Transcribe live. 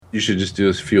You should just do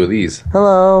a few of these.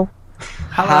 Hello.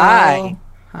 Hello.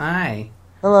 Hi.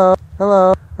 Hello.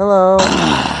 Hello. Hello.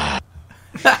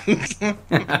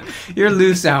 Your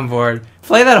Lou soundboard.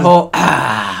 Play that whole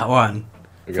one.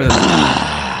 Okay. For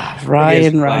the,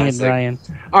 Ryan.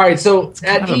 All right, so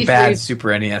at kind of a E3, bad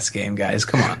Super NES game, guys.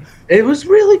 Come on. it was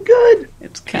really good.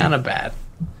 It's kind of bad.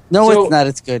 No, So- it's not.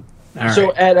 It's good. All right.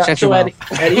 So at Shut your at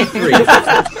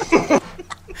E3,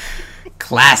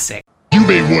 Classic. You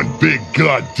made one big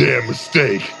goddamn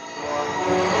mistake.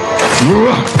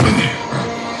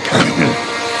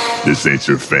 This ain't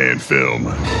your fan film.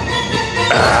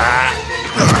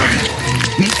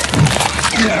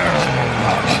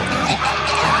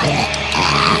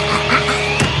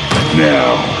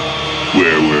 Now,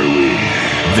 where were we?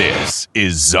 This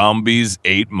is Zombies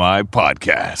Ate My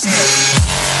Podcast.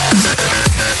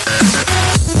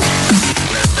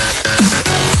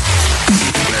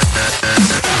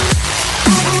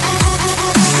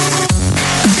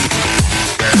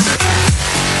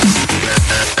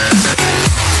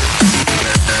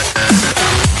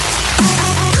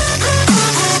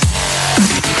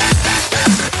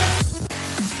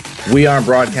 we are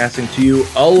broadcasting to you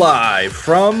alive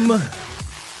from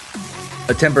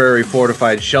a temporary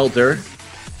fortified shelter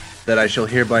that I shall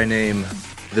hereby name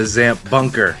the Zamp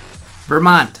Bunker.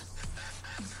 Vermont.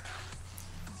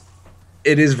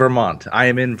 It is Vermont. I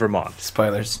am in Vermont.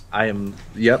 Spoilers.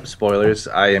 Spoilers.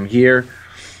 I am here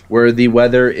where the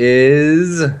weather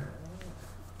is...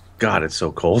 God, it's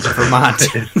so cold. Vermont.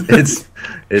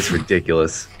 it's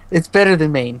ridiculous. It's better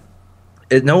than Maine.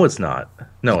 No, it's not.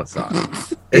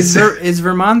 Is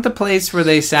Vermont the place where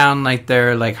they sound like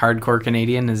they're like hardcore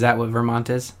Canadian? Is that what Vermont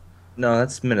is? No,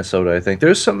 that's Minnesota, I think.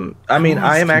 There's some... I mean, Oh,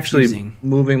 I it's am actually confusing.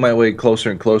 moving my way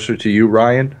closer and closer to you,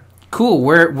 Ryan. Cool.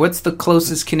 What's the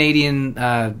closest Canadian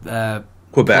Quebec.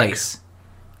 place?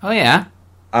 Oh yeah.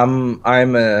 I'm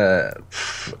a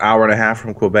hour and a half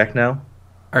from Quebec now.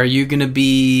 Are you gonna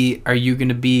be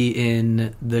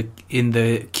in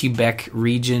the Quebec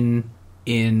region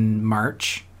in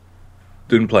March?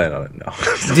 Didn't plan on it, no.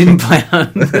 Didn't plan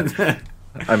on.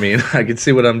 I mean, I could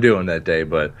see what I'm doing that day,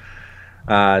 but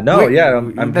no, yeah,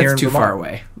 I'm that's here in too Vermont. far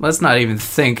away. Let's not even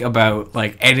think about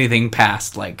like anything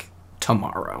past like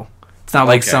tomorrow. It's not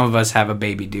like Okay. some of us have a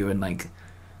baby due in like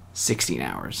 16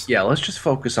 hours. Yeah, let's just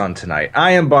focus on tonight.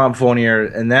 I am Bob Fournier,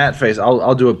 and that face,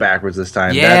 I'll do it backwards this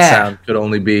time. Yeah. That sound could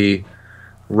only be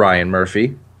Ryan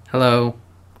Murphy. Hello.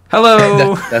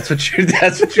 Hello. That's what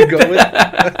you go with.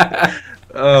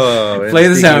 Oh, and Play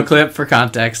the speaking sound of- clip for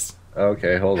context.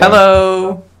 Okay, hold on.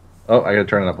 Hello. Oh, I gotta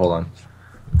turn it up. Hold on.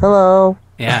 Hello.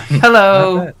 Yeah.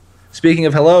 Hello. Speaking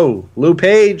of hello, Lou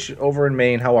Page over in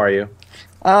Maine. How are you?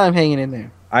 I'm hanging in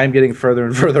there. I am getting further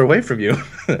and further away from you.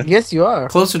 Yes, you are.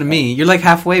 Closer to me. You're like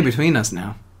halfway between us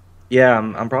now. Yeah,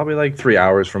 I'm probably like 3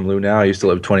 hours from Lou now. I used to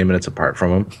live 20 minutes apart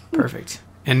from him. Perfect.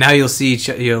 And now you'll see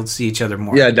each other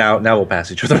more. Yeah, now we'll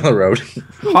pass each other on the road.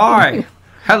 Hi.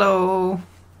 Hello.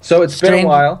 So it's been a Strange.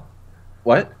 while.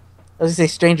 What? I was gonna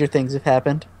say stranger things have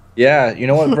happened. Yeah, you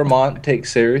know what Vermont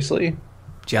takes seriously?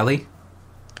 Jelly.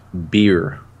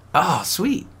 Beer. Oh,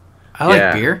 sweet. I like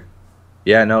Yeah. beer.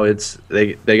 Yeah, no, it's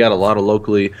they got a lot of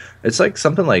locally. It's like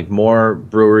something like more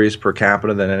breweries per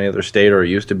capita than any other state, or it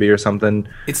used to be, or something.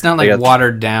 It's not They like got-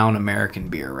 watered down American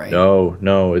beer, right?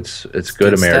 No, it's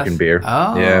good American stuff? beer.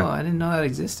 Oh, yeah, I didn't know that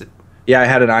existed. yeah. I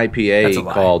had an That's a IPA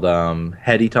lie. called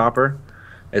Heady Topper.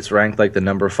 It's ranked like the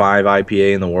number 5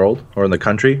 IPA in the world or in the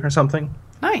country or something.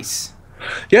 Nice.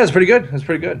 Yeah, it's pretty good. It's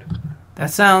pretty good. That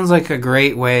sounds like a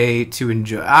great way to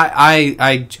enjoy.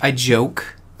 I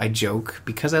joke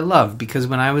because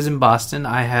when I was in Boston,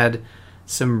 I had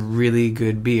some really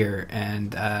good beer,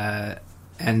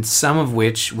 and some of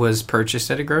which was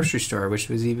purchased at a grocery store, which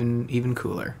was even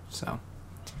cooler.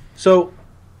 So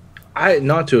I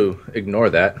not to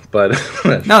ignore that, but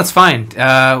no, it's fine.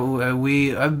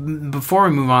 We before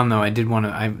we move on though, I did want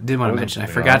to mention. I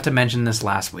forgot to mention this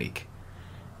last week,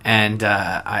 and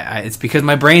I it's because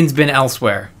my brain's been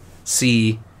elsewhere.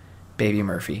 See. Baby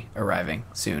Murphy arriving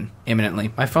soon,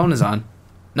 imminently. My phone is on.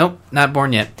 Nope, not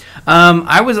born yet.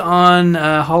 I was on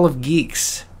Hall of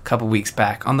Geeks a couple weeks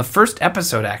back. On the first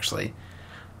episode, actually.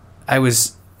 I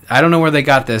don't know where they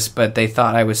got this, but they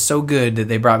thought I was so good that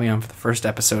they brought me on for the first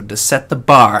episode to set the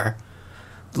bar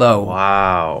low.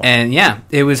 wow. And yeah,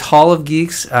 it was Hall of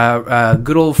Geeks.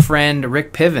 Good old friend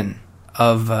Rick Piven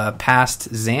of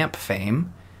past Zamp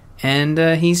fame. And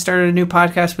he started a new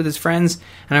podcast with his friends.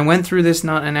 And I went through this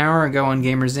not an hour ago on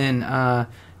Gamers Inn.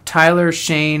 Tyler,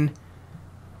 Shane,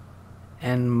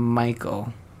 and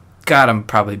Michael. God, I'm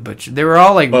probably butchered. They were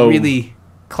all like really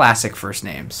classic first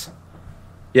names.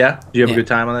 Yeah? Did you have Yeah. a good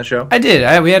time on that show? I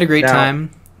did. We had a great Now-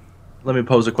 time. let me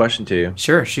pose a question to you.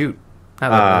 Sure, shoot. I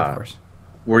love that, of course.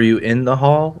 Were you in the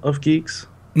Hall of Geeks?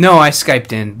 No, I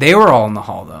Skyped in. They were all in the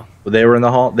hall, though. They were in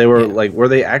the hall. They were Yeah. like, were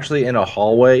they actually in a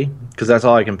hallway? Because that's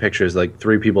all I can picture is like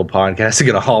 3 people podcasting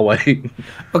in a hallway.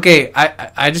 Okay,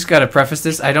 I just got to preface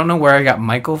this. I don't know where I got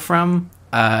Michael from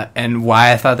and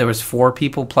why I thought there was 4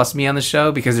 people plus me on the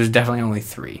show, because there's definitely only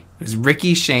 3. It was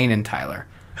Ricky, Shane, and Tyler.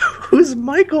 Who's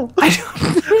Michael? I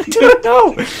don't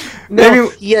know. No, Maybe-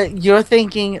 yeah, you're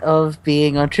thinking of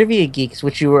being on Trivia Geeks,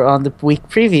 which you were on the week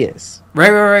previous. Right.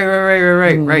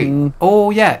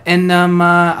 Oh yeah, and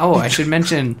I should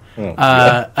mention, I'm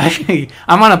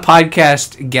on a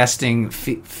podcast guesting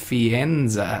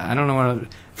Fienza. I don't know what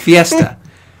Fiesta.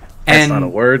 That's not a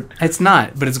word. It's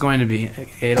not, but it's going to be.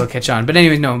 It'll catch on. But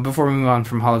anyways, no. Before we move on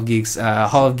from Hall of Geeks,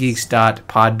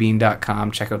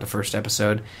 hallofgeeks.podbean.com. Check out the first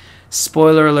episode.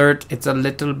 Spoiler alert: it's a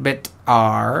little bit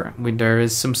R. There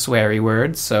is some sweary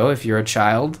words, so if you're a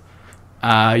child.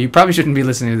 You probably shouldn't be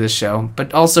listening to this show,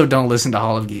 but also don't listen to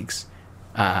Hall of Geeks,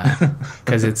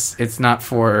 because it's not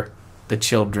for the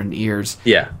children ears.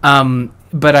 Yeah.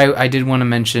 But I did want to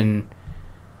mention.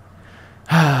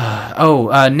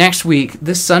 Next week,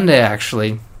 this Sunday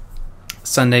actually,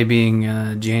 Sunday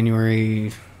being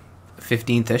January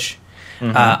 15th-ish,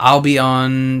 I'll be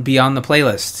on Beyond the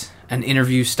Playlist, an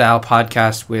interview style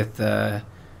podcast with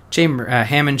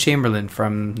Hammond Chamberlain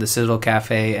from the Citadel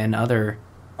Cafe and other.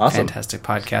 Awesome. Fantastic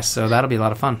podcast, so that'll be a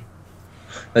lot of fun.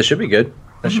 That should be good.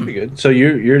 That should be good. So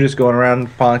you're just going around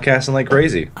podcasting like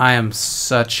crazy. I am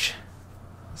such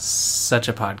a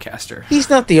podcaster.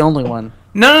 He's not the only one.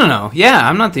 No. Yeah,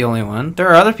 I'm not the only one. There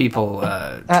are other people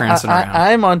prancing around.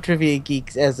 I'm on Trivia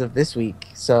Geeks as of this week,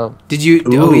 so... Did you...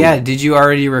 Ooh. Oh, yeah. Did you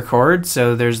already record?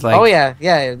 So there's like... Oh, yeah.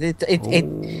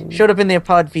 It showed up in their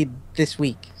pod feed this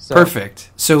week. So. Perfect.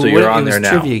 So you're on it was there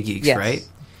now. Trivia Geeks, Yes. right?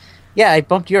 Yeah, I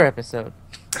bumped your episode.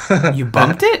 You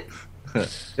bumped it?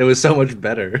 It was so much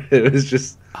better. It was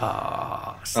just...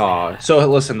 Oh, So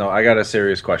listen, though, I got a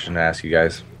serious question to ask you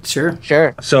guys. sure.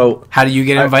 Sure. So... How do you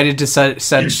get invited to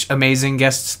such amazing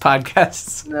guests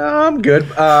podcasts? No, I'm good.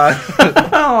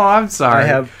 Oh, I'm sorry.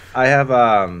 I have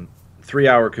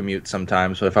 3-hour commute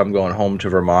sometimes, so if I'm going home to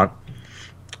Vermont.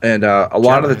 And a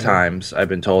lot of the times, I've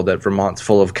been told that Vermont's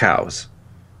full of cows.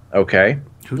 Okay?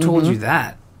 Who told you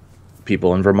that?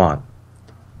 People in Vermont.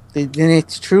 And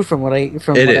it's true from what I It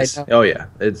know. is. Oh yeah,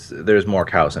 there's more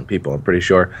cows than people. I'm pretty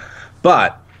sure.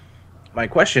 But my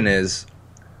question is,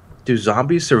 do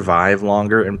zombies survive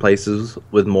longer in places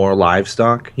with more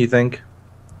livestock? You think?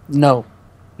 No.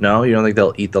 No, you don't think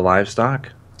they'll eat the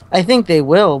livestock? I think they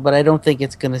will, but I don't think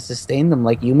it's going to sustain them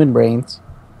like human brains.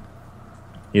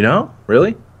 You know,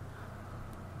 really?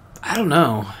 I don't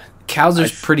know. Cows are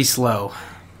pretty slow.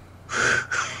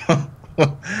 Have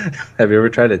you ever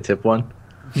tried to tip one?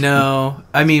 No,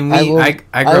 I mean I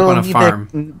I grew up on a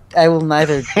farm. I will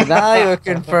neither deny or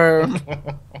confirm.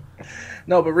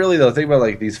 No, but really though, think about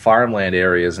like these farmland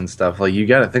areas and stuff. Like you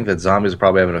got to think that zombies are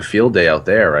probably having a field day out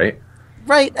there, right?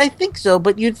 Right, I think so,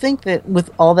 but you'd think that with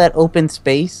all that open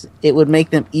space, it would make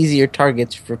them easier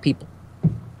targets for people.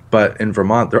 But in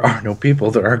Vermont, there are no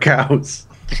people. There are cows.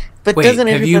 But Wait, doesn't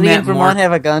have you everybody in met Vermont more-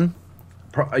 have a gun?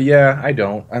 Yeah, I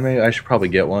don't. I mean, I should probably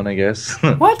get one, I guess.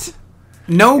 What?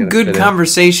 No Gotta good fit in.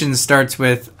 conversation starts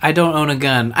with "I don't own a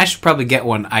gun. I should probably get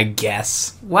one." I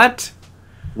guess. What?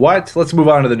 What? Let's move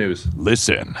on to the news.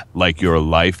 Listen like your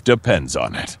life depends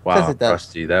on it. Wow, 'Cause it does.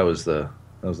 Rusty, that was the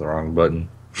wrong button.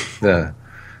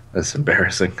 That's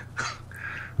embarrassing.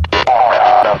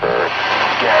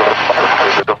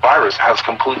 The virus has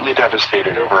completely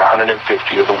devastated over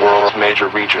 150 of the world's major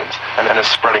regions and is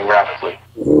spreading rapidly.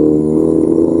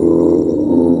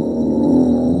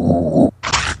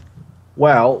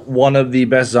 Well, one of the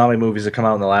best zombie movies that come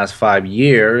out in the last 5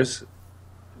 years,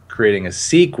 creating a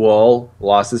sequel,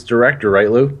 lost its director,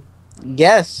 right, Lou?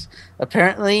 Yes.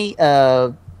 Apparently,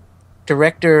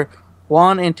 director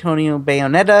Juan Antonio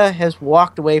Bayonetta has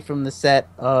walked away from the set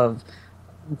of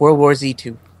World War Z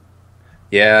 2.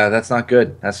 Yeah, that's not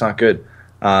good. That's not good.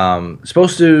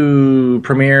 Supposed to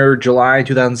premiere July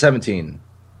 2017,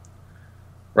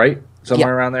 right? Somewhere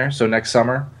Yeah. around there. So next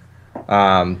summer.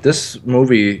 This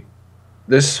movie,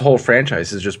 this whole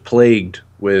franchise is just plagued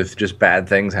with just bad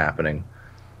things happening.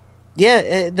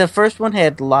 Yeah, the first one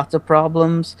had lots of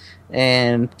problems,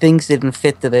 and things didn't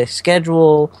fit to their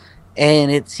schedule,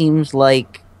 and it seems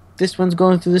like this one's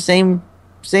going through the same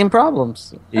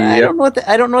problems. I Yep. don't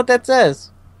know what that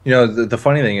says. You know, the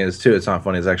funny thing is too. It's not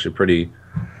funny. It's actually pretty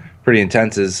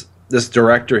intense. Is this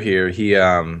director here? He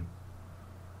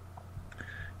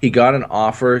got an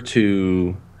offer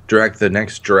to direct the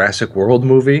next Jurassic World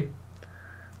movie,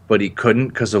 but he couldn't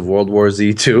because of World War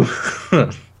Z 2.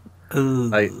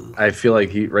 I feel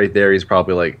like right there he's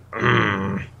probably like,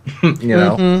 you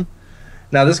know. Mhm.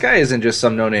 Now this guy isn't just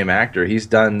some no-name actor. He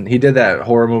did that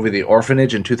horror movie The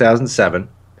Orphanage in 2007,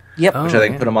 Yep. Oh. which I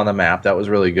think yeah. put him on the map. That was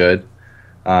really good.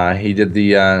 He did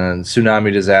the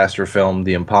tsunami disaster film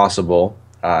The Impossible.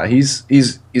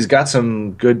 He's got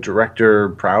some good director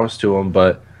prowess to him,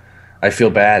 but I feel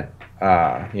bad,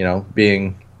 you know,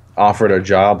 being offered a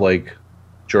job like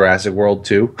Jurassic World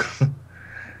 2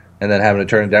 and then having to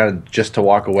turn it down just to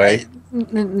walk away.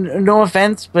 No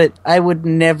offense, but I would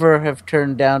never have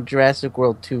turned down Jurassic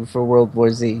World 2 for World War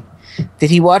Z. Did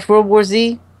he watch World War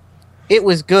Z? It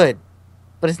was good,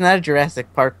 but it's not a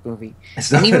Jurassic Park movie.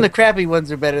 It's And not- even the crappy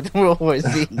ones are better than World War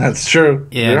Z. That's true.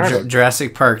 Yeah, There are-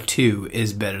 Jurassic Park 2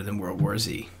 is better than World War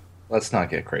Z. Let's not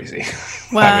get crazy.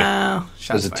 Wow. There's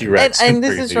Shots a fired. T-Rex. And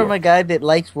this is Crazy. from a guy that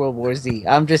likes World War Z.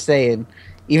 I'm just saying,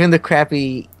 even the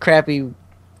crappy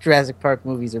Jurassic Park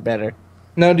movies are better.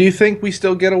 Now, do you think we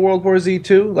still get a World War Z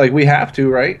 2? Like, we have to,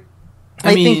 right?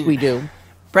 I mean, think we do.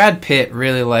 Brad Pitt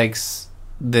really likes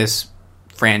this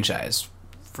franchise.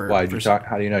 Why did you talk?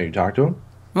 How do you know? You talked to him?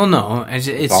 Well, no, it's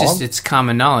Follow just him? it's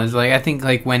common knowledge. Like I think,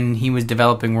 like when he was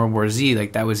developing World War Z,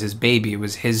 like that was his baby. It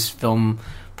was his film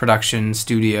production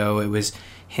studio. It was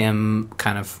him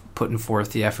kind of putting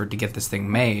forth the effort to get this thing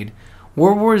made.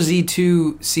 World War Z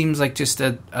 2 seems like just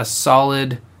a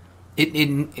solid.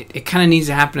 It kind of needs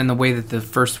to happen in the way that the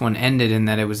first one ended, in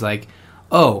that it was like,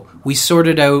 oh, we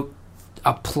sorted out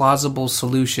a plausible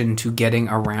solution to getting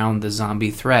around the zombie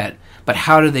threat, but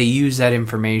how do they use that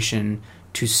information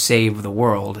to save the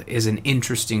world is an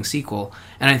interesting sequel.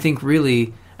 And I think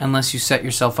really, unless you set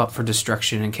yourself up for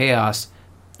destruction and chaos,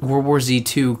 World War Z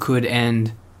 2 could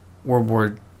end World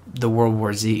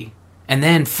War Z. And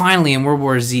then finally in World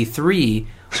War Z 3,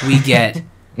 we get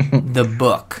the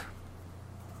book.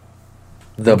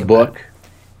 The book?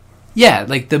 Yeah,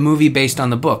 like the movie based on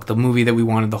the book, the movie that we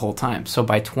wanted the whole time. So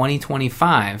by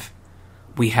 2025,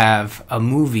 we have a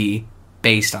movie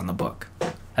based on the book,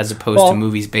 as opposed to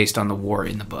movies based on the war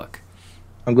in the book.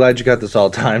 I'm glad you got this all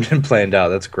timed and planned out.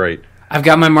 That's great. I've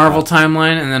got my Marvel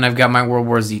timeline, and then I've got my World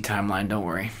War Z timeline. Don't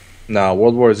worry. No,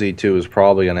 World War Z 2 is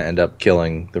probably going to end up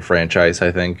killing the franchise,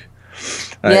 I think.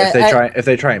 Yeah, If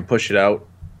they try and push it out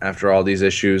after all these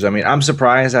issues. I mean, I'm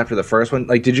surprised after the first one.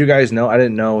 Like, did you guys know? I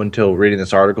didn't know until reading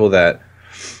this article that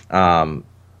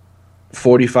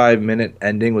 45-minute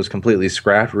ending was completely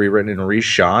scrapped, rewritten, and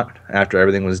reshot after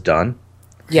everything was done.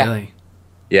 Yeah, Really?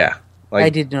 Yeah. Like, I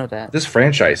did know that. this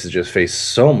franchise has just faced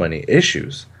so many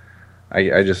issues. I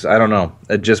don't know.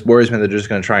 It just worries me that they're just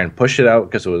going to try and push it out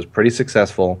because it was pretty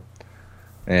successful,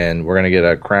 and we're going to get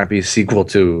a crappy sequel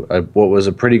to what was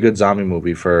a pretty good zombie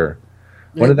movie for.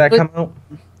 When did that But- come out?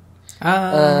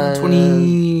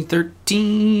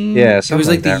 2013. Yeah, it was something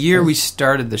like like the that. year we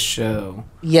started the show.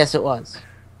 Yes, it was.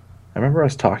 I remember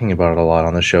us talking about it a lot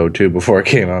on the show too before it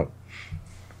came out.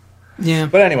 Yeah.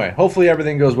 But anyway, hopefully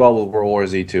everything goes well with World War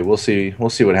Z 2. We'll see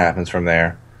what happens from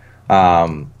there.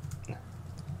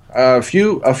 A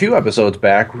few episodes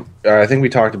back, I think we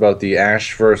talked about the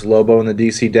Ash vs. Lobo and the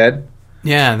DC Dead.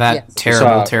 Yeah, that Yes. terrible,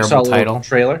 Saw terrible a little title.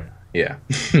 trailer. Yeah.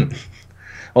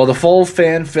 Well, the full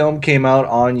fan film came out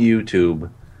on YouTube.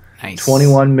 Nice.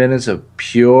 21 minutes of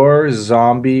pure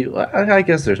zombie. I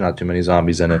guess there's not too many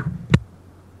zombies in it.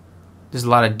 There's a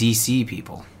lot of DC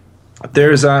people.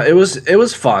 There's it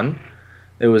was fun.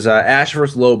 It was Ash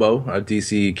vs. Lobo, a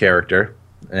DC character,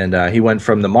 and he went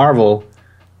from the Marvel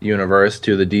universe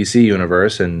to the DC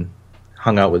universe and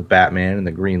hung out with Batman and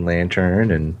the Green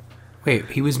Lantern, and Wait,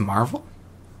 he was Marvel?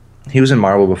 he was in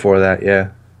Marvel before that.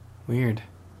 Yeah, Weird.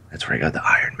 that's where he got the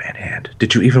Iron Man hand.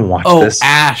 Did you even watch Oh, this?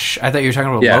 Ash. I thought you were talking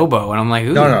about Yeah. Lobo, and I'm like,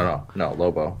 ooh. No,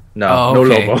 Lobo. No, Oh, no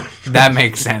okay. Lobo. That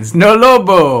makes sense. No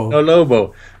Lobo. No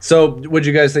Lobo. So, what'd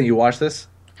you guys think? You watched this?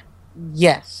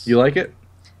 Yes. You like it?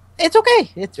 It's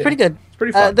okay. It's pretty good. It's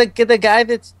pretty fun. The guy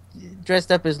that's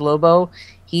dressed up as Lobo,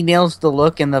 he nails the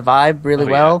look and the vibe really Oh,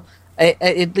 yeah. well.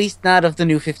 At least not of the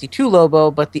new 52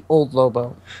 Lobo, but the old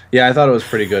Lobo. Yeah, I thought it was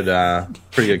pretty good.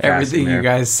 Pretty good casting Everything there. you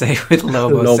guys say with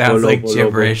Lobo, Lobo, sounds like Lobo,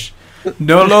 gibberish.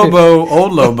 No Lobo,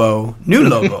 old Lobo, new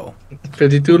Lobo,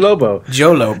 52 Lobo.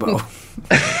 Joe Lobo.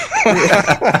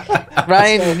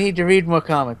 Ryan, you need to read more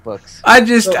comic books. I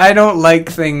don't like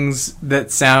things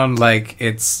that sound like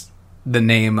it's the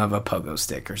name of a pogo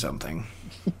stick or something.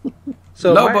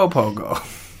 So Lobo Pogo.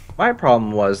 my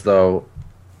problem was though.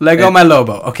 Lego my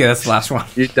Lobo. Okay, that's the last one.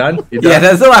 You done? You Yeah, done?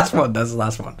 that's the last one. That's the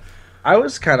last one. I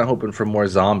was kind of hoping for more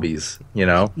zombies. You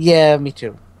know, Yeah, me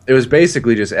too. it was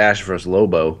basically just Ash vs.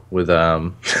 Lobo with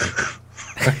I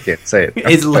can't say it.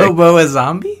 Is Lobo a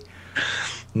zombie?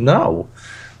 No.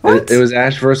 What? It was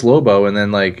Ash versus Lobo, and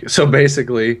then like so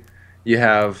basically, you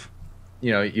have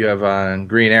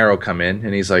Green Arrow come in,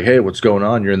 and he's like, "Hey, what's going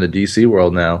on? You're in the DC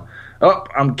world now." "Oh,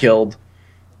 I'm killed."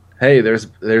 "Hey, there's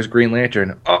Green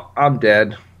Lantern." "Oh, I'm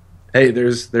dead." "Hey,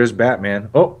 there's Batman."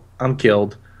 "Oh, I'm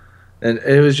killed." And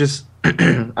it was just,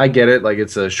 I get it, like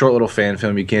it's a short little fan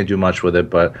film, you can't do much with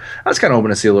it, but I was kind of hoping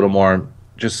to see a little more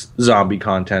just zombie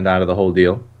content out of the whole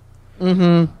deal.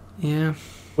 Mm-hmm. Yeah.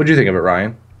 What do you think of it,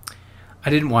 Ryan?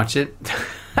 I didn't watch it.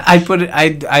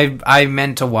 I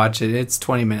meant to watch it. It's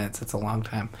 20 minutes. It's a long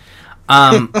time.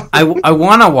 I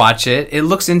want to watch it. It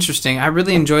looks interesting. I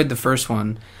really enjoyed the first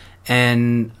one,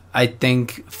 and I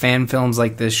think fan films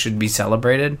like this should be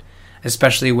celebrated,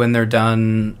 especially when they're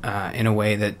done in a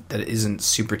way that isn't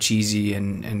super cheesy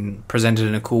and presented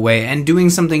in a cool way and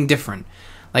doing something different.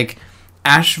 Like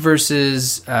Ash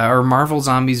versus or Marvel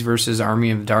Zombies versus Army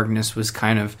of Darkness was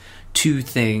kind of two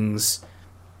things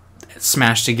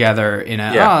smashed together in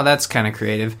a that's kind of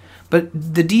creative. But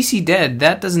the DC Dead,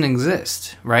 that doesn't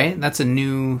exist, right? That's a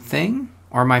new thing?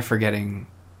 Or am I forgetting?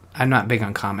 I'm not big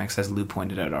on comics, as Lou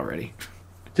pointed out already.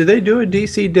 Did they do a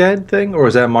DC Dead thing, or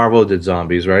was that Marvel did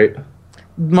zombies, right?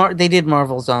 They did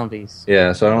Marvel Zombies.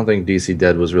 Yeah, so I don't think DC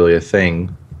Dead was really a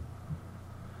thing.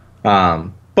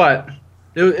 But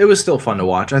it was still fun to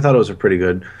watch. I thought it was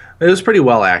it was pretty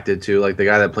well acted too. Like the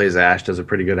guy that plays Ash does a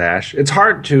pretty good Ash. It's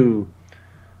hard to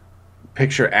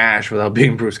picture Ash without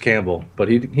being Bruce Campbell, but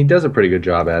he does a pretty good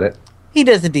job at it. He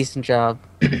does a decent job.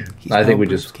 I think we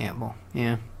Bruce just Campbell.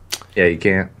 Yeah. Yeah, you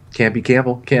can't be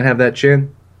Campbell. Can't have that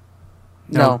chin.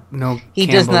 No. He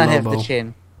Campbell does not Lobo. have the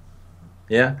chin.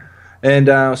 Yeah.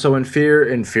 And so in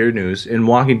Fear news, in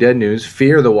Walking Dead news,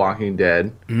 Fear the Walking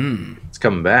Dead, it's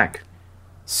coming back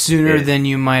Sooner than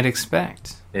you might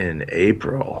expect. in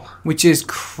April. Which is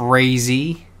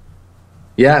crazy.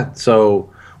 Yeah,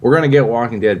 so we're going to get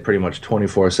Walking Dead pretty much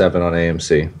 24/7 on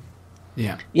AMC.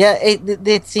 Yeah. Yeah,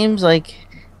 it seems like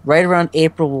right around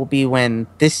April will be when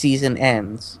this season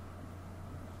ends.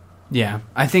 Yeah.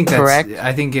 I think that's Correct?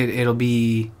 I think it'll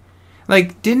be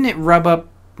like, didn't it rub up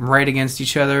right against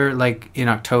each other like in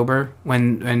October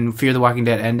when Fear the Walking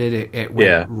Dead ended? It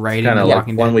went right kind into of like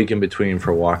Walking 1 Dead. week in between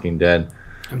for Walking Dead.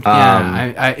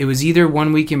 Yeah, it was either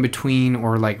 1 week in between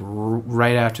or like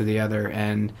right after the other,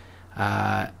 and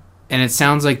it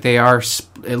sounds like they are.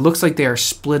 It looks like they are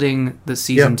splitting the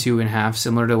season 2 in half,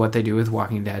 similar to what they do with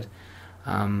Walking Dead,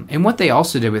 and what they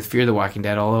also did with Fear the Walking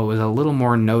Dead, although it was a little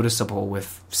more noticeable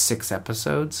with 6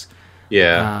 episodes.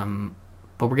 Yeah.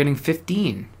 But we're getting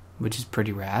 15, which is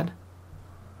pretty rad.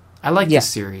 I like this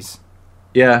series.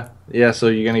 Yeah. So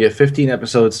you're gonna get 15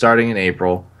 episodes starting in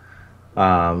April.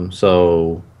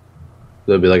 So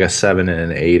there'll be like a 7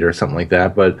 and an 8 or something like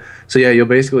that. But so yeah, you'll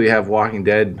basically have Walking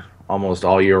Dead almost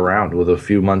all year round with a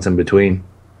few months in between.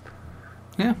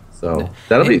 Yeah. So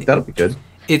that'll be good.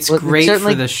 It's Well, great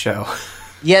certainly- for this show.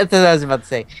 Yeah, that's what I was about to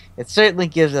say. It certainly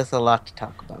gives us a lot to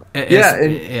talk about.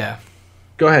 Yeah.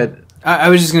 Go ahead. I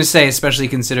was just going to say, especially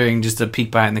considering just a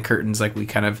peek behind the curtains, like we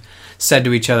kind of said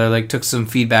to each other, like took some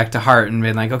feedback to heart and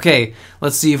been like, okay,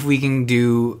 let's see if we can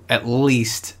do at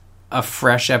least a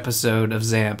fresh episode of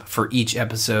Zamp for each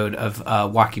episode of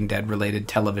Walking Dead related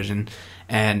television.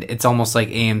 And it's almost like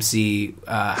AMC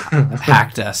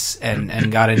hacked us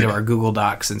and got into our Google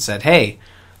Docs and said, hey,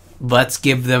 let's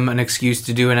give them an excuse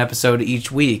to do an episode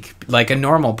each week, like a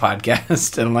normal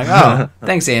podcast. And I'm like, oh,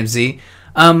 thanks, AMC.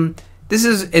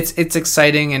 It's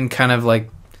exciting, and kind of like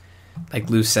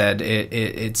Lou said,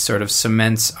 it sort of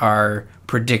cements our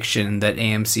prediction that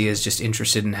AMC is just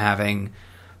interested in having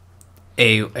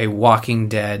a Walking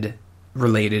Dead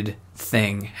related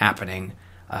thing happening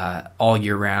all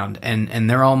year round, and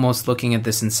they're almost looking at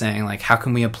this and saying, like, how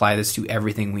can we apply this to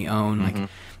everything we own? Mm-hmm. Like,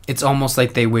 it's almost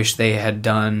like they wish they had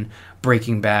done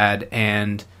Breaking Bad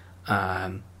and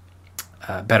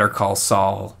Better Call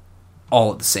Saul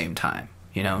all at the same time.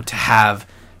 You know, to have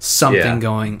something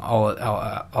going all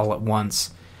at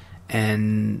once,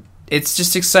 and it's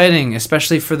just exciting,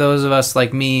 especially for those of us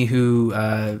like me who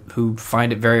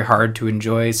find it very hard to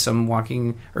enjoy some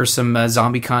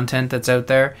zombie content that's out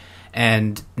there,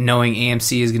 and knowing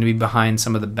AMC is going to be behind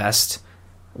some of the best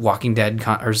Walking Dead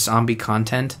or zombie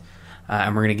content,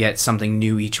 and we're going to get something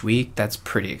new each week. That's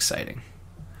pretty exciting.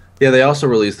 Yeah, they also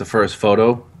released the first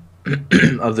photo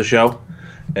of the show.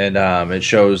 And it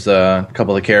shows a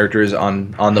couple of characters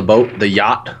on the boat, the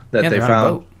yacht that they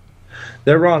found.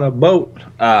 They're on a boat.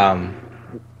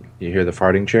 You hear the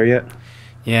farting chair yet?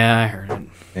 Yeah, I heard it.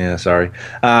 Yeah, sorry.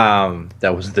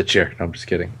 That wasn't the chair. No, I'm just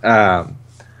kidding.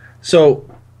 So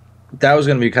that was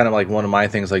going to be kind of like one of my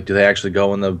things. Like, do they actually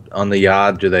go on the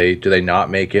yacht? Do they not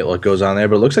make it? What goes on there?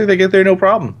 But it looks like they get there no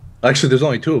problem. Actually, there's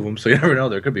only 2 of them, so you never know.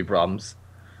 There could be problems.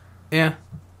 Yeah.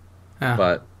 Yeah.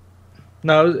 But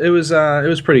no, it was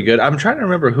pretty good. I'm trying to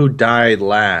remember who died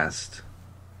last.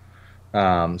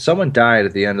 Someone died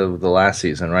at the end of the last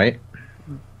season, right?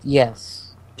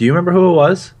 Yes. Do you remember who it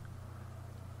was?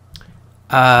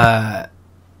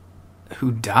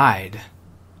 Who died?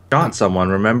 Not someone.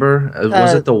 Remember?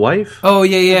 Was it the wife? Oh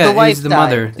yeah. The wife He's the died.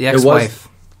 mother, the ex-wife.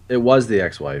 It was the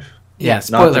ex-wife. Yeah, Not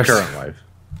spoilers. the current wife.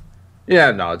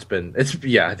 Yeah, no, it's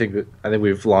yeah. I think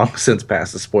we've long since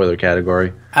passed the spoiler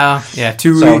category. Oh yeah,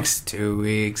 2 weeks. 2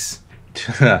 weeks.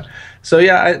 So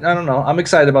yeah, I don't know. I'm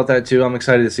excited about that too. I'm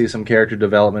excited to see some character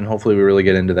development. Hopefully, we really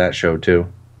get into that show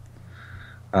too.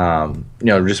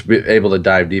 Just be able to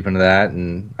dive deep into that,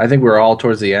 and I think we're all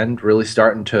towards the end, really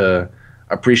starting to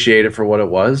appreciate it for what it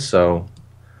was. So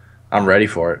I'm ready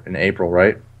for it in April,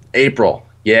 right? April,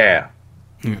 yeah.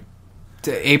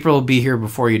 April will be here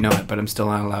before you know it, but I'm still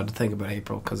not allowed to think about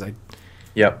April because I.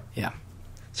 Yep. Yeah.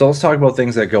 So let's talk about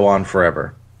things that go on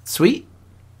forever. Sweet.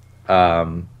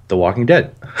 The Walking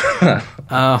Dead.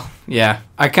 Oh yeah,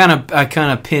 I kind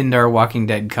of pinned our Walking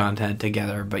Dead content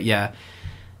together, but yeah,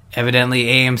 evidently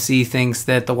AMC thinks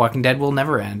that The Walking Dead will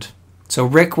never end, so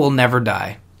Rick will never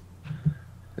die.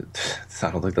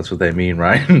 I don't think that's what they mean,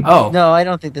 Ryan. Oh No, I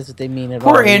don't think that's what they mean at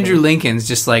all. poor Andrew either. Lincoln's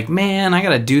just like, man, I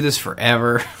gotta do this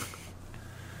forever.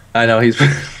 I know he's.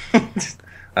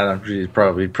 He's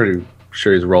probably pretty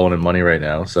sure he's rolling in money right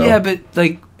now. So Yeah, but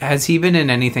like, has he been in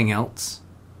anything else?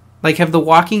 Like, have the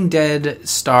Walking Dead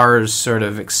stars sort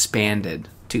of expanded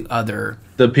to other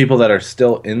the people that are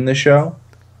still in the show.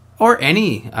 or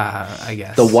any? I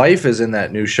guess The wife is in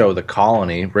that new show, The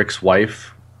Colony. Rick's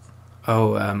wife.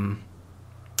 Oh,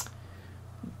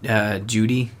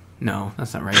 Judy? No,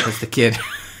 that's not right. That's the kid.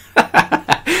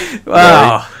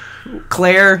 Wow.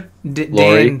 Claire,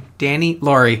 Lori. Danny,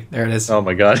 Lori. There it is. Oh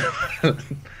my god.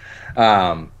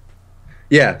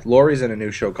 Yeah, Lori's in a new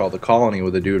show called The Colony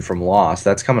with a dude from Lost.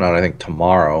 That's coming out, I think,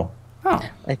 tomorrow. Oh.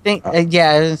 I think, I was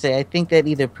gonna say, I think that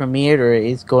either premiered or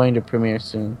is going to premiere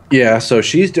soon. Yeah, so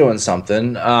she's doing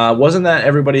something. Wasn't that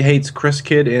Everybody Hates Chris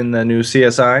kid in the new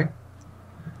CSI?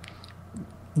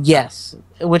 Yes,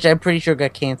 which I'm pretty sure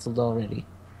got canceled already.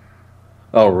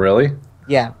 Oh, really?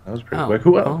 Yeah. That was pretty Oh, quick.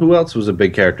 well. Who else was a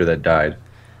big character that died?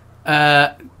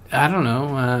 I don't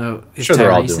know. Is Sure,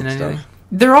 they're all Tyrese doing in anything? stuff.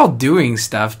 They're all doing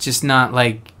stuff, just not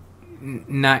like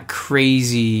not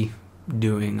crazy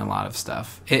doing a lot of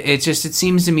stuff. It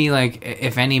seems to me like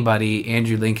if anybody,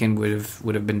 Andrew Lincoln would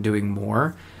have been doing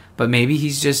more, but maybe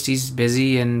he's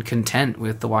busy and content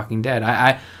with The Walking Dead.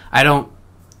 I don't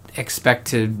expect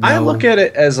to know. I look at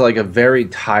it as like a very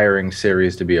tiring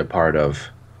series to be a part of.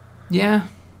 Yeah.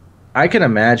 I can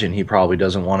imagine he probably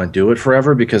doesn't want to do it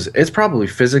forever because it's probably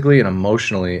physically and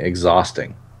emotionally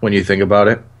exhausting when you think about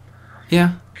it.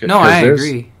 Yeah. 'Cause No, I there's-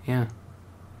 agree. Yeah.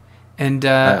 And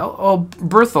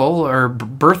Berthel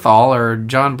or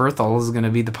John Berthel is going to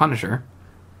be the Punisher.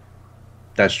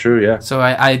 That's true, yeah. So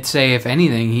I'd say, if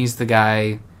anything, he's the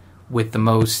guy with the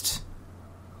most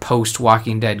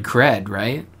post-Walking Dead cred,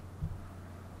 right?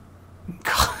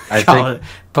 I think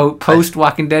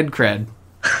Post-Walking Dead cred.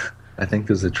 I think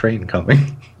there's a train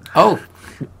coming. Oh,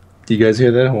 Do you guys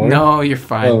hear that horn? no, you're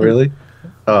fine. Oh, really?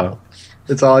 Oh,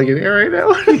 that's all I can hear right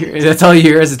now. That's all you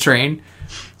hear is a train?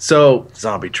 So,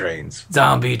 zombie trains.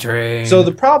 Zombie train. So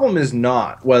the problem is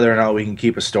not whether or not we can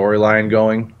keep a storyline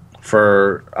going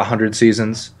for 100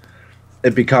 seasons.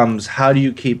 It becomes, how do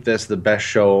you keep this the best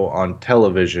show on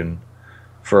television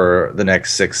for the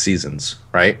next 6 seasons,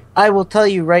 right? I will tell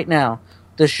you right now,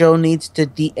 the show needs to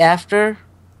after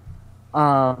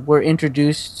we're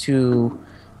introduced to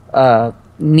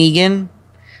Negan,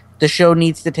 the show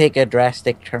needs to take a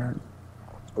drastic turn.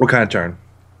 What kind of turn?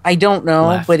 I don't know,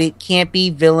 Left. but it can't be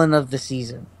villain of the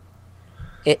season.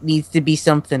 It needs to be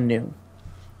something new.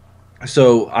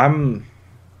 So I don't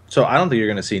think you're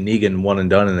going to see Negan one and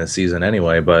done in this season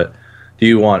anyway, but do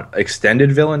you want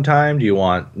extended villain time? Do you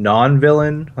want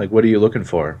non-villain? Like, what are you looking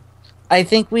for? I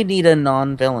think we need a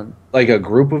non-villain. Like a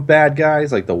group of bad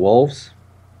guys, like the Wolves?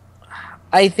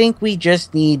 I think we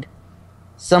just need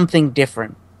something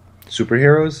different.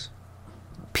 Superheroes?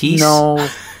 Peace? No.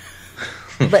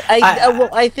 But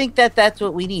I think that's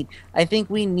what we need. I think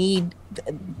we need.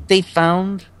 They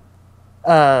found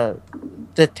the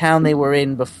town they were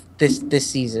in this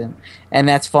season, and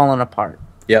that's fallen apart.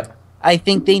 Yep. I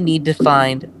think they need to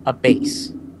find a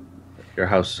base. Your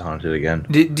house is haunted again.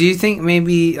 Do you think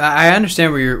maybe, I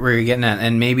understand where you're getting at,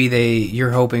 and maybe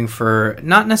you're hoping for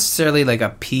not necessarily like a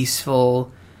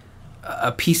peaceful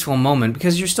moment,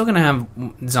 because you're still going to have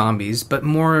zombies, but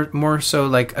more so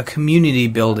like a community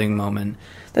building moment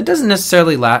that doesn't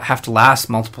necessarily have to last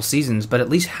multiple seasons, but at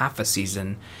least half a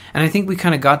season. And I think we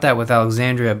kind of got that with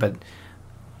Alexandria, but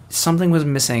something was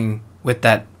missing with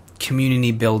that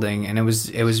community building, and it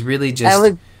was really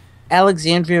just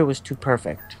Alexandria was too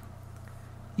perfect.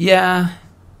 Yeah,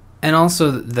 and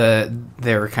also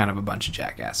they were kind of a bunch of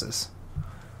jackasses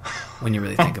when you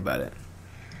really think about it.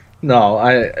 No,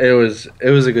 it was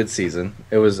a good season.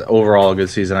 It was overall a good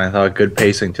season. I thought good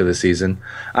pacing to the season.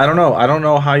 I don't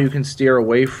know how you can steer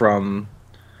away from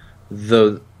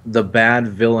the bad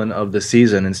villain of the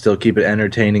season and still keep it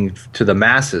entertaining to the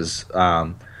masses.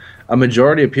 A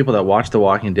majority of people that watch The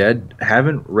Walking Dead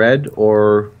haven't read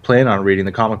or plan on reading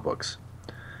the comic books.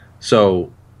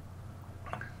 So,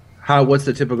 what's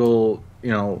the typical,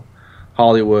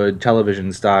 Hollywood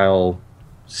television style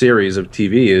series of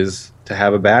TV is to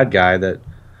have a bad guy that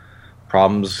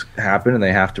problems happen and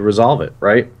they have to resolve it,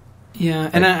 right? Yeah,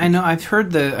 and I know I've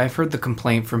heard the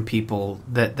complaint from people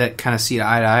that kind of see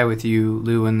eye to eye with you,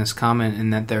 Lou, in this comment,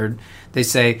 and that they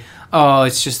say, oh,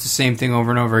 it's just the same thing over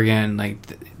and over again. Like,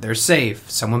 they're safe,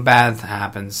 someone bad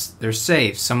happens, they're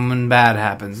safe, someone bad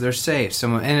happens, they're safe,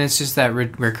 and it's just that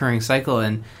recurring cycle.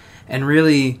 And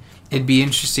really, it'd be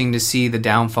interesting to see the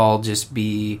downfall just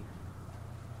be.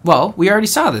 Well, we already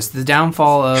saw this. The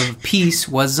downfall of peace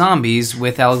was zombies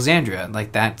with Alexandria.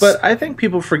 Like that's. But I think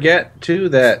people forget too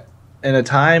that in a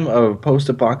time of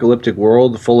post-apocalyptic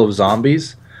world full of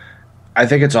zombies, I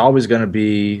think it's always going to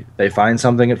be they find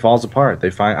something, it falls apart.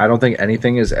 I don't think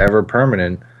anything is ever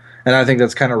permanent, and I think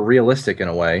that's kind of realistic in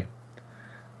a way.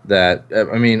 That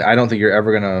I don't think you're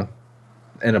ever going to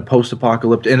in a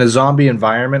post-apocalyptic in a zombie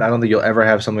environment. I don't think you'll ever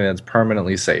have something that's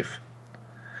permanently safe.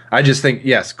 I just think,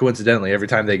 yes, coincidentally, every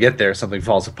time they get there, something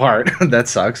falls apart. That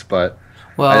sucks, but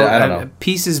I don't know.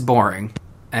 Peace is boring,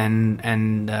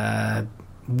 and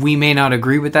we may not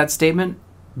agree with that statement,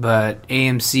 but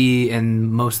AMC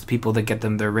and most of the people that get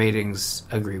them their ratings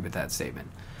agree with that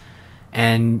statement.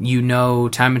 And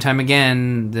time and time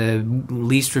again, the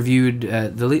least reviewed,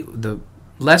 the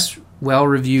less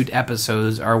well-reviewed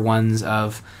episodes are ones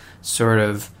of sort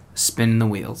of spinning the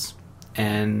wheels.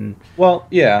 And well,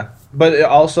 yeah. But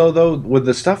also, though, with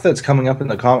the stuff that's coming up in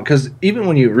the comic, because even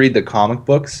when you read the comic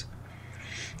books,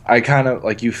 I kind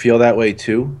of you feel that way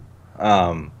too,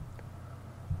 and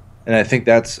I think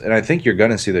you're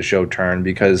gonna see the show turn,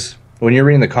 because when you're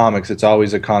reading the comics, it's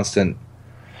always a constant.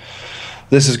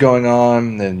 This is going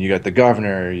on, then you got the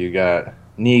governor, you got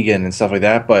Negan and stuff like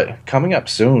that. But coming up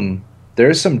soon,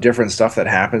 there's some different stuff that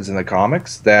happens in the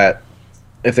comics that,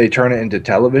 if they turn it into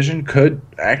television, could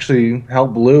actually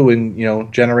help Lou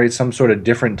and generate some sort of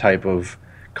different type of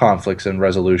conflicts and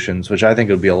resolutions, which I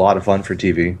think would be a lot of fun for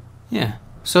TV. Yeah.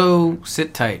 So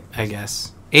sit tight, I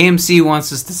guess. AMC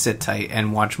wants us to sit tight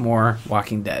and watch more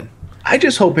Walking Dead. I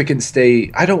just hope it can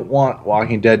stay. I don't want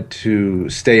Walking Dead to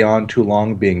stay on too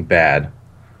long being bad.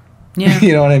 Yeah.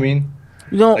 You know what I mean?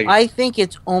 I think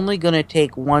it's only going to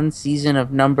take one season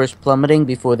of numbers plummeting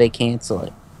before they cancel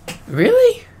it.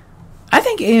 Really? I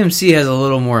think AMC has a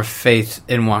little more faith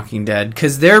in Walking Dead,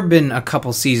 because there have been a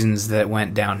couple seasons that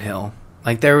went downhill.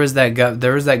 Like there was that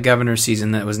governor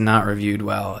season that was not reviewed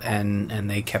well, and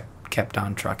they kept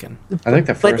on trucking. I think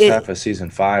the first half of season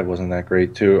 5 wasn't that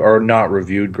great too, or not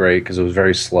reviewed great because it was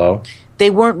very slow. They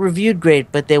weren't reviewed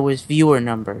great, but there was viewer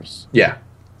numbers. Yeah.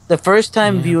 The first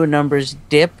time viewer numbers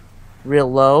dip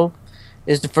real low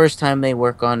is the first time they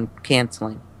work on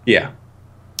canceling. Yeah.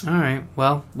 All right.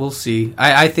 Well, we'll see.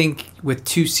 I think with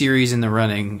 2 series in the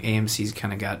running, AMC's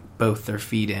kind of got both their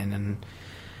feet in, and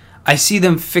I see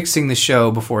them fixing the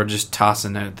show before just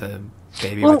tossing out the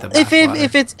baby with the bathwater.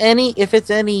 If it's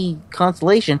any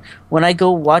consolation, when I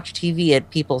go watch TV at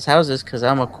people's houses, because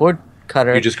I'm a cord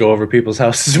cutter, you just go over people's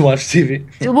houses and watch TV.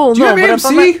 Well, do you have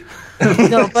AMC?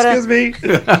 Excuse me.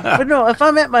 But no, if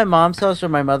I'm at my mom's house or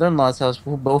my mother-in-law's house,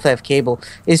 who both have cable,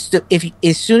 as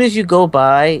soon as you go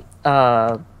by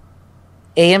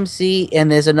AMC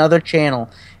and there's another channel,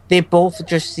 they both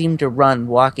just seem to run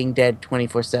Walking Dead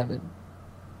 24/7.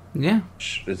 Yeah,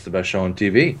 it's the best show on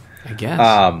TV, I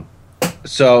guess.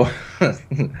 So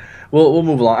we'll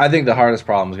move along. I think the hardest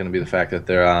problem is going to be the fact that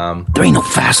there ain't no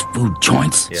fast food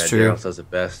joints. Yeah, Daryl says it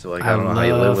best. I don't know how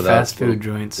you live without fast food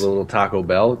joints. Little Taco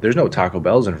Bell. There's no Taco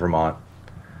Bells in Vermont.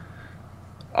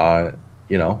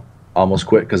 Almost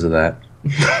quit because of that.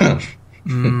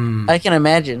 I can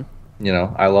imagine.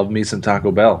 I love me some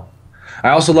Taco Bell. I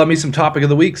also love me some Topic of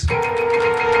the Weeks.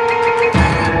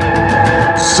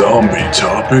 Zombie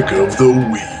Topic of the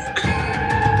Week.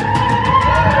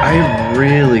 I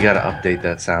really got to update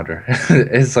that sounder.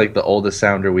 It's like the oldest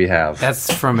sounder we have.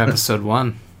 That's from episode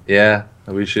 1. Yeah,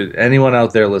 we should. Anyone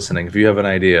out there listening, if you have an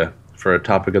idea for a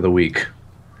Topic of the Week,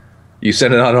 You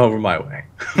send it on over my way.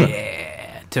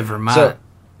 Yeah, to Vermont.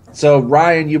 So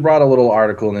Ryan, you brought a little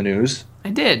article in the news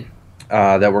I did.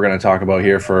 that we're going to talk about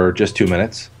here for just 2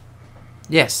 minutes.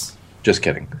 Yes. Just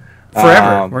kidding.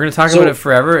 Forever. We're going to talk about it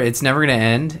forever. It's never going to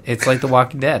end. It's like The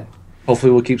Walking Dead.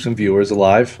 Hopefully we'll keep some viewers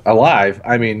alive. Alive?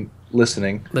 I mean,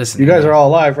 listening. Listening. You guys are all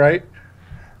alive, right?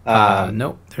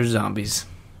 Nope. There's zombies.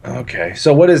 Okay.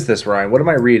 So what is this, Ryan? What am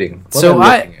I reading? What am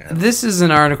I looking at? This is an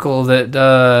article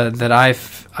that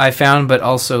I found, but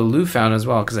also Lou found as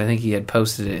well, because I think he had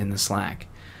posted it in the Slack.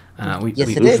 We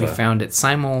found it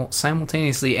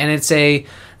simultaneously, and it's a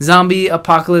zombie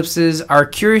apocalypses are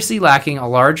curiously lacking a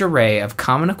large array of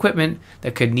common equipment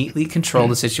that could neatly control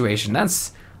the situation.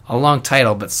 That's a long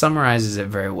title, but summarizes it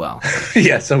very well.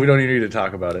 Yeah, so we don't even need to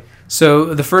talk about it.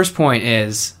 So the first point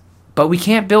is, but we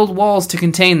can't build walls to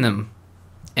contain them.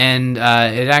 And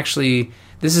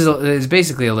this is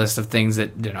basically a list of things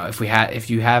that, if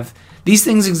you have these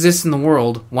things exist in the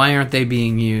world, why aren't they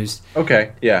being used?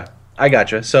 Okay, yeah, I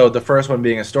gotcha. So the first one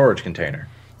being a storage container.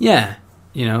 Yeah,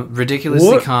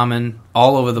 ridiculously common,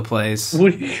 all over the place.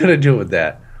 What are you gonna do with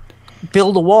that?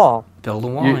 Build a wall. Build a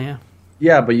wall, yeah.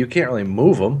 Yeah, but you can't really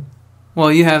move them.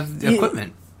 Well, you have the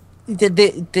equipment.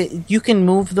 You can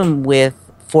move them with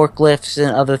forklifts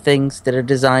and other things that are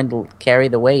designed to carry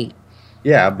the weight.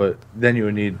 Yeah, but then you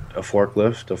would need a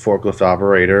forklift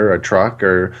operator, a truck,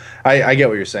 or I get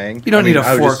what you're saying. You don't need a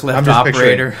forklift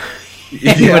operator.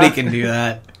 Anybody can do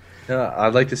that.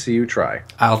 I'd like to see you try.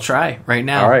 I'll try right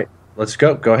now. All right, let's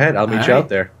go. Go ahead. I'll meet you out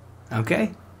there.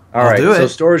 Okay. All right. So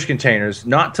storage containers,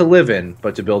 not to live in,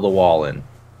 but to build a wall in.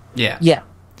 Yeah. Yeah.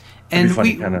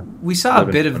 And we saw a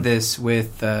bit of this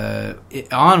with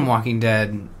on Walking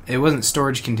Dead. It wasn't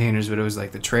storage containers, but it was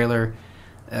like the trailer.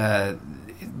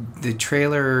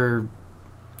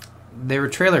 They were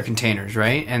trailer containers,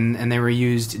 right? And they were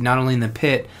used not only in the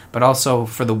pit, but also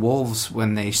for the wolves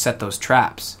when they set those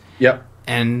traps. Yep.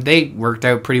 And they worked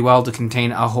out pretty well to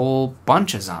contain a whole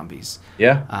bunch of zombies.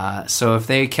 Yeah. So if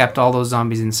they kept all those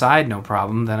zombies inside, no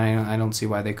problem, then I don't see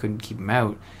why they couldn't keep them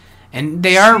out. And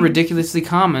they are ridiculously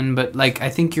common, but I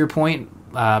think your point,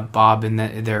 Bob, in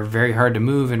that they're very hard to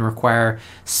move and require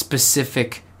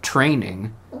specific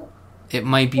training. It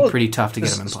might be pretty tough to get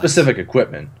them in place. Specific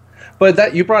equipment. But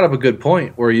that you brought up a good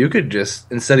point where you could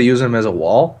just, instead of using them as a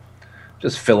wall,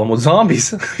 just fill them with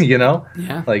zombies,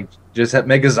 Yeah. Just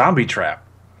make a zombie trap.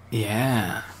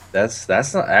 Yeah. That's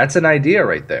an idea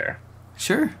right there.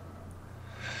 Sure.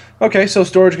 Okay, so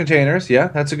storage containers, yeah,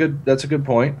 that's a good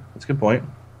point.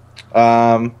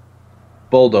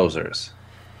 Bulldozers.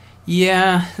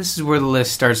 Yeah, this is where the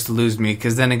list starts to lose me,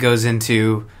 because then it goes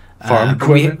into farm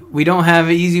equipment. We don't have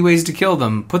easy ways to kill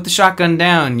them. Put the shotgun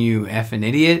down, you effing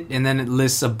idiot. And then it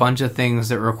lists a bunch of things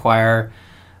that require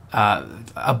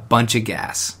a bunch of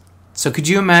gas. So could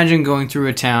you imagine going through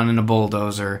a town in a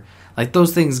bulldozer?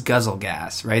 Those things guzzle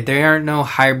gas, right? They aren't no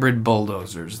hybrid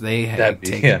bulldozers. They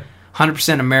take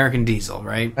 100% American diesel,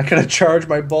 right? I gotta charge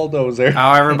my bulldozer.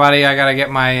 Oh, everybody! I gotta get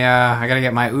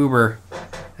my Uber.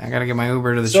 I gotta get my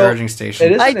Uber to the charging station.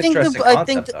 It is an interesting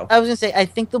concept, though. I was gonna say, I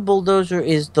think the bulldozer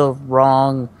is the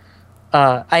wrong.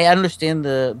 I understand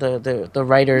the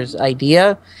writer's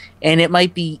idea, and it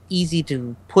might be easy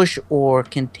to push or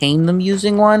contain them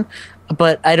using one,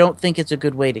 but I don't think it's a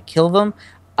good way to kill them.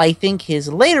 I think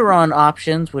his later on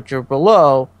options, which are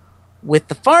below, with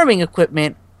the farming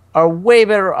equipment, are way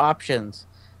better options,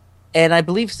 and I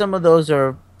believe some of those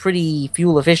are pretty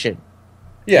fuel efficient.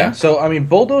 Yeah, so I mean,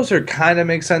 bulldozer kind of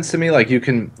makes sense to me. You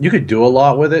could do a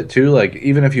lot with it too.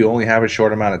 Even if you only have a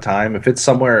short amount of time, if it's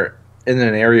somewhere in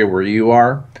an area where you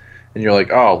are, and you're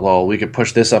like, oh well, we could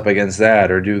push this up against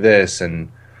that or do this, and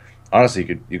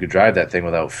honestly, you could drive that thing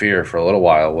without fear for a little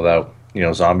while without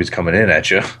zombies coming in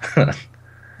at you.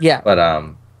 Yeah,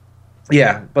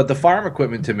 but the farm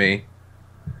equipment to me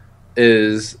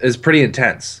is pretty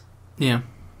intense. Yeah.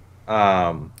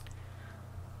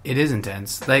 It is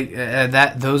intense.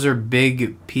 Those are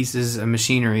big pieces of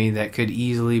machinery that could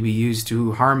easily be used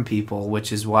to harm people,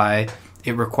 which is why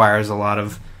it requires a lot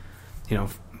of,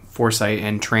 foresight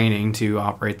and training to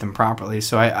operate them properly.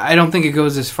 So I don't think it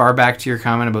goes as far back to your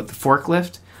comment about the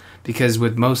forklift, because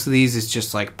with most of these, it's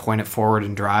just point it forward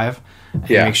and drive, and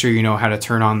make sure you know how to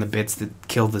turn on the bits that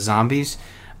kill the zombies.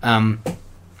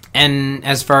 And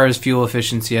as far as fuel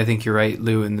efficiency, I think you're right,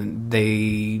 Lou, and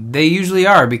they usually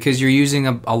are, because you're using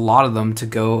a lot of them to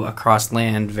go across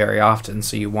land very often,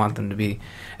 so you want them to be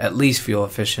at least fuel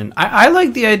efficient. I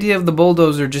like the idea of the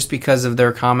bulldozer just because of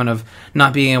their comment of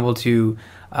not being able to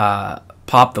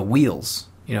pop the wheels.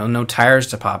 No tires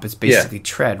to pop. It's basically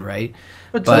tread, right?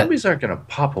 But zombies aren't going to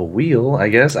pop a wheel, I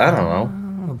guess. I don't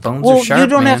know. Bones are sharp,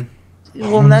 man.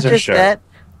 Well, not They're just sharp. that,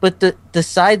 but the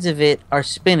sides of it are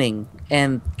spinning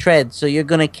and treads, so you're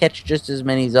gonna catch just as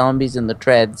many zombies in the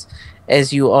treads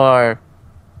as you are.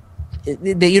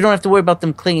 You don't have to worry about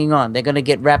them clinging on. They're gonna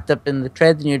get wrapped up in the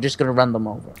treads, and you're just gonna run them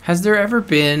over. Has there ever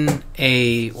been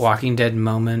a Walking Dead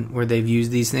moment where they've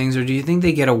used these things, or do you think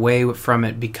they get away from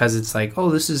it because it's like, oh,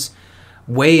 this is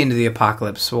way into the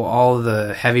apocalypse, so all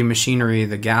the heavy machinery,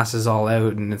 the gas is all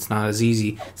out, and it's not as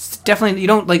easy. It's definitely, you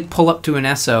don't like pull up to an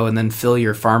Esso and then fill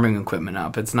your farming equipment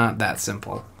up. It's not that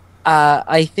simple.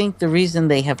 I think the reason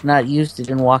they have not used it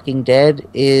in Walking Dead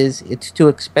is it's too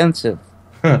expensive.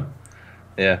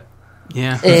 Yeah.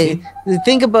 Yeah.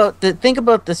 Think about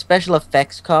the special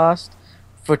effects cost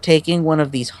for taking one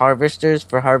of these harvesters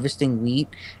for harvesting wheat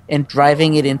and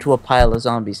driving it into a pile of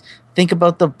zombies. Think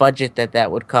about the budget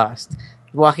that would cost.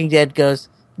 Walking Dead goes,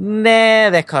 nah,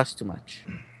 that costs too much.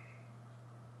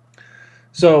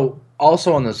 So,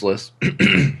 also on this list,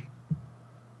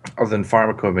 other than farm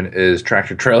equipment, is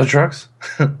tractor trailer trucks.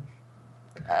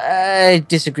 I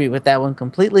disagree with that one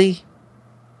completely.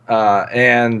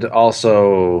 And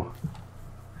also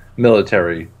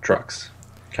military trucks.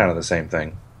 Kind of the same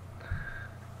thing.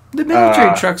 The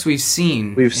military trucks we've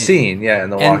seen. We've seen, yeah, in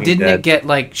The And Walking didn't Dead. it get,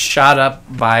 like, shot up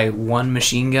by one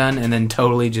machine gun and then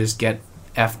totally just get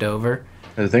effed over?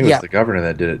 I think it was Yeah. the governor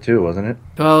that did it too, wasn't it?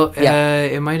 Well, Yeah.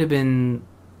 it might have been...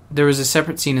 There was a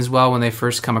separate scene as well when they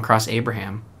first come across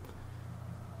Abraham.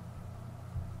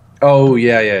 Oh,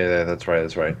 yeah, that's right.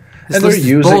 This And they're list is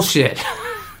using bullshit.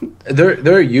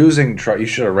 they're using truck. You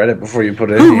should have read it before you put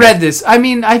it in. Who here. read this? I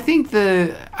mean, I think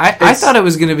I thought it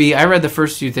was going to be... I read the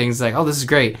first few things like, oh, this is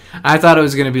great. I thought it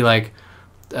was going to be like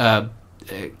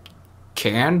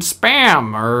canned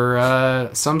spam or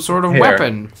some sort of Here.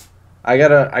 weapon. I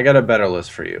got a better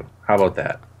list for you. How about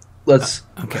that? Let's.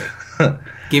 Okay.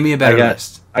 Give me a better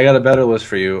list. I got a better list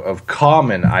for you of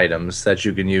common items that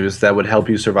you can use that would help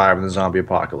you survive in the zombie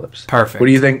apocalypse. Perfect. What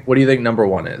do you think? What do you think number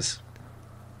one is?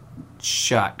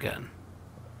 Shotgun.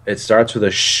 It starts with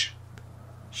a sh.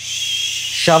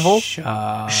 Shovel?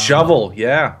 Shovel.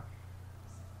 Yeah.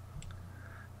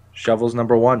 Shovel's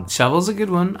number one. Shovel's a good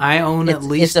one. I own at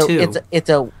least two.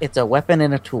 It's a weapon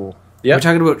and a tool. Yeah.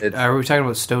 Are we talking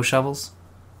about stow shovels?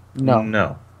 No.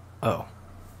 No. Oh.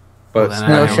 But Well, then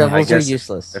No, I don't- shovels are guess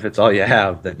useless. If it's all you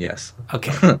have, then yes.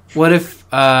 Okay. What if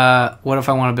I want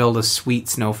to build a sweet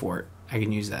snow fort? I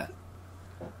can use that.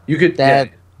 You could. That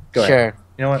yeah, go sure. ahead.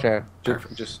 You know what? Sure.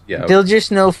 Just yeah. Build your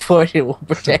snow fort. It will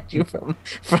protect you from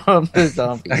the I can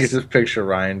zombies. just picture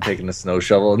Ryan taking a snow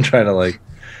shovel and trying to like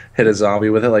hit a zombie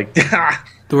with it. Like,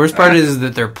 The worst part is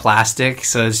that they're plastic,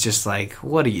 so it's just like,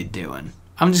 what are you doing?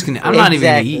 I'm not even gonna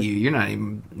Exactly. eat you. You're not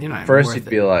even first worth you'd it.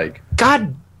 be like,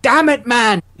 God damn it,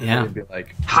 man. Yeah. you'd be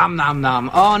like, Hum nom nom.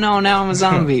 Oh no, now I'm a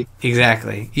zombie.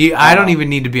 Exactly. I don't even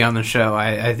need to be on the show.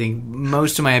 I think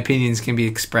most of my opinions can be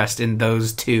expressed in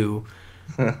those two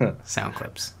sound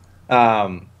clips.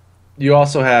 You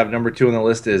also have number 2 on the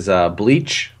list is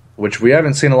bleach, which we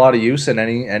haven't seen a lot of use in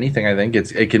anything. I think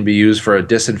it can be used for a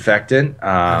disinfectant.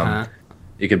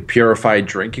 It can purify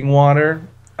drinking water.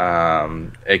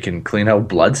 It can clean out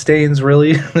blood stains.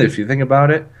 Really, if you think about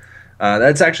it,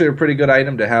 that's actually a pretty good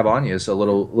item to have on you. So a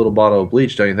little bottle of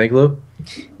bleach, don't you think, Lou?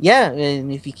 Yeah,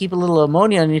 and if you keep a little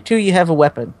ammonia on you too, you have a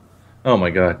weapon. Oh my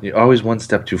God, you're always one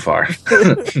step too far.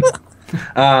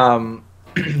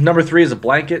 Number 3 is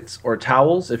blankets or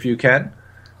towels, if you can.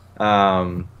 You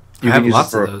I can have use lots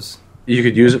it for, of those. You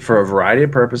could use it for a variety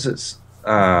of purposes.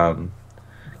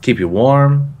 Keep you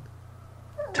warm,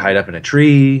 tied up in a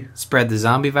tree, Spread the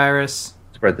zombie virus.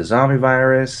 spread the zombie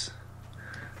virus.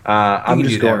 I'm can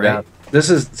just do that, going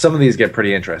down. Some of these get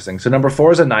pretty interesting. So number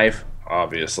 4 is a knife,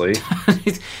 obviously.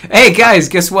 Hey guys,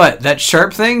 guess what? That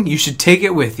sharp thing, you should take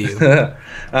it with you.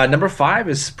 Number 5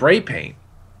 is spray paint.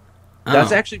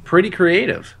 That's Oh. actually pretty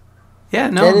creative.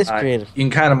 Yeah, no. That is creative. You can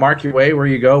kind of mark your way where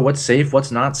you go, what's safe, what's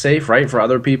not safe, right, for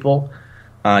other people.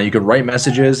 You can write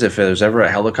messages if there's ever a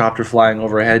helicopter flying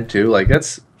overhead, too. Like,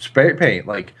 that's spray paint.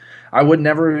 Like, I would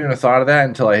never even have thought of that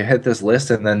until I hit this list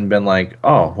and then been like,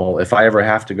 oh, well, if I ever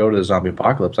have to go to the zombie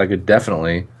apocalypse, I could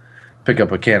definitely pick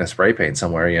up a can of spray paint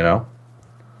somewhere, you know?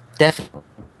 Definitely.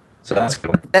 So that's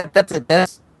cool.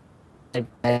 That's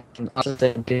I can also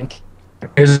think.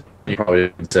 Here's what you probably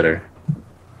consider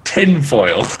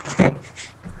tinfoil.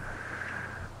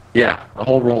 Yeah, a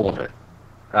whole roll of it.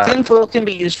 Tinfoil can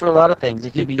be used for a lot of things.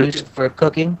 It can be used for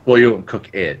cooking. Well, you don't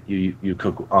cook it. You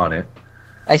cook on it.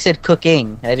 I said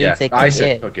cooking. I didn't say cook I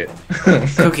said it. cook it.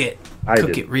 Cook it. I Cook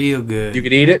did. it real good. You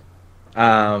could eat it.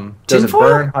 Does it Tinfoil?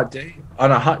 burn hot day?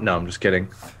 On a hot? No, I'm just kidding.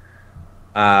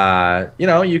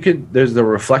 You could. There's the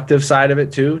reflective side of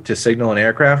it too to signal an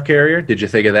aircraft carrier. Did you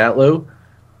think of that, Lou?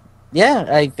 Yeah,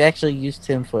 I've actually used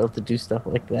tinfoil to do stuff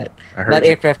like that. I heard Not you.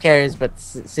 aircraft carriers, but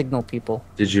signal people.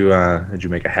 Did you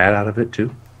make a hat out of it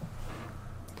too?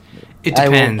 It I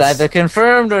will depends. either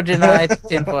confirmed or denied the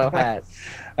tinfoil hat.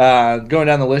 Going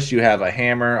down the list, you have a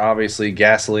hammer, obviously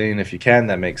gasoline if you can,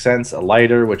 that makes sense. A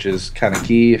lighter, which is kind of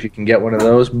key if you can get one of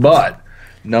those. But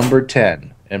number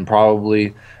 10, and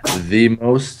probably the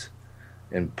most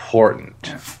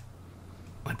important,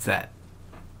 What's that?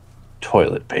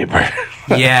 toilet paper.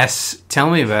 Yes,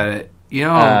 tell me about it.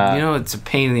 It's a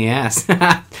pain in the ass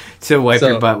to wipe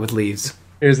your butt with leaves.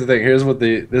 Here's the thing.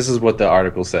 This is what the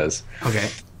article says. Okay.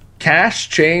 Cash,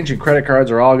 change, and credit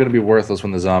cards are all going to be worthless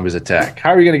when the zombies attack.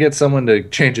 How are you going to get someone to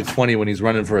change a 20 when he's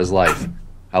running for his life?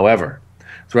 However,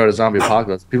 throughout a zombie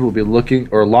apocalypse, people will be looking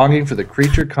or longing for the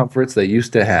creature comforts they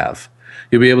used to have.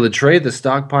 You'll be able to trade the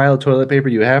stockpile of toilet paper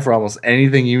you have for almost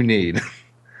anything you need.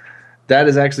 That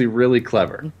is actually really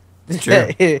clever. It's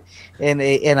true.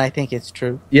 and I think it's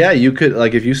true. Yeah, you could,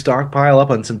 like, if you stockpile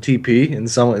up on some TP and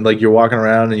someone, like, you're walking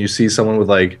around and you see someone with,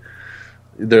 like,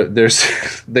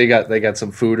 they got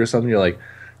some food or something, you're like,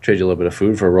 trade you a little bit of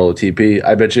food for a roll of TP.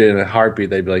 I bet you in a heartbeat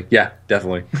they'd be like, yeah,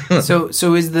 definitely. So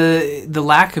is the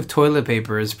lack of toilet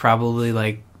paper is probably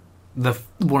like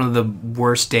one of the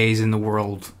worst days in the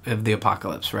world of the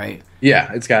apocalypse, right?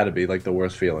 Yeah, it's got to be like the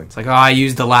worst feeling. It's like, oh, I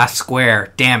used the last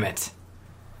square. Damn it.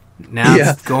 Now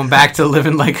Yeah. it's going back to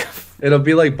living like... It'll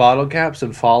be like bottle caps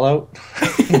and Fallout.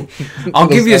 I'll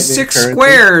give you Those 6 currency.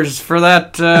 squares for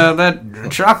that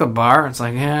chocolate bar. It's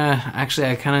like, actually,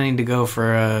 I kind of need to go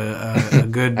for a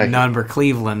good number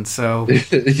Cleveland, so...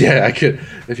 Yeah, I could.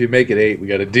 If you make it 8, we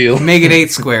got a deal. Make it 8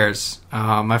 squares.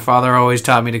 My father always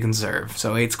taught me to conserve,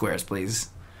 so 8 squares, please.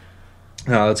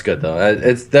 No, that's good though.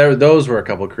 It's there. Those were a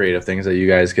couple creative things that you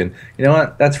guys can. You know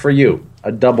what? That's for you.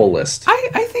 A double list.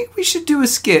 I think we should do a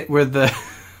skit where the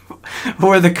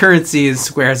currency is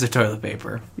squares of toilet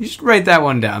paper. You should write that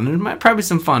one down. There might probably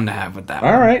some fun to have with that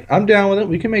one. All right, I'm down with it.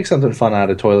 We can make something fun out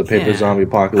of toilet paper Yeah. zombie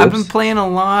apocalypse. I've been playing a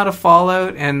lot of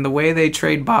Fallout, and the way they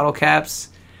trade bottle caps,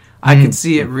 I could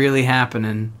see it really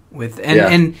happening with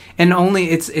and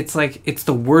only it's like it's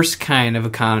the worst kind of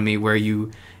economy where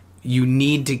you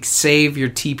need to save your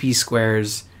TP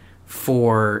squares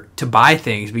to buy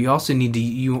things, but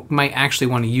you might actually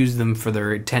want to use them for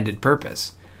their intended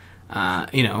purpose.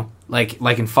 Like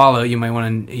in Fallout, you might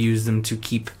want to use them to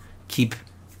keep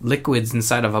liquids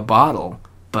inside of a bottle,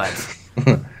 but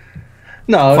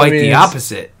no, quite the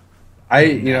opposite.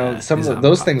 Some of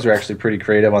those things are actually pretty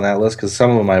creative on that list because some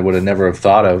of them I would have never have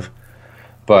thought of.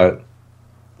 But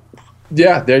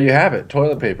yeah, there you have it.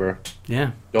 Toilet paper.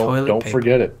 Yeah, Don't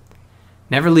forget it.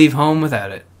 Never leave home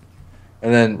without it.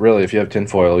 And then, really, if you have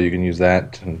tinfoil, you can use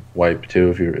that to wipe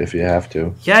too if you have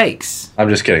to. Yikes! I'm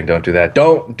just kidding. Don't do that.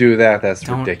 Don't do that. That's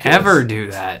Don't ridiculous. ever do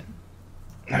that.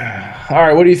 All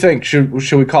right. What do you think? Should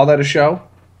we call that a show?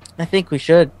 I think we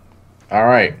should. All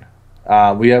right.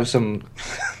 We have some.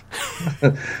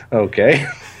 Okay.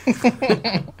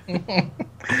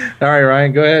 All right,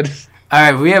 Ryan. Go ahead. All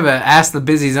right, we have a Ask the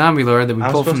Busy Zombie Lord that we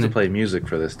I'm pulled supposed from to the. play music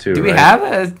for this too. Do we right?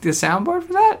 have the soundboard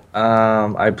for that?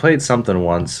 I played something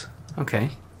once. Okay.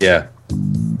 Yeah.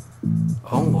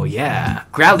 Oh yeah.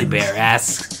 Growly Bear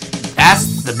asks,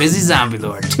 "Ask the Busy Zombie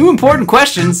Lord 2 important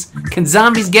questions: Can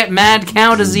zombies get mad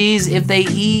cow disease if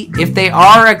they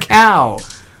are a cow,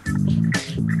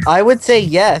 I would say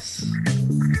yes.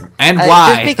 and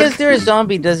why?" Just because they're a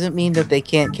zombie doesn't mean that they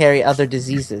can't carry other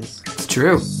diseases. It's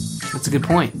true. That's a good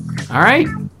point. All right.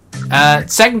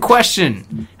 Second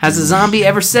question: Has a zombie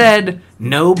ever said,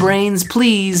 "No brains,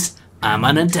 please. I'm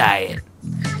on a diet"?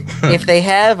 If they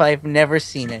have, I've never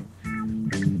seen it.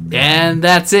 And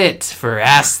that's it for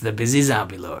Ask the Busy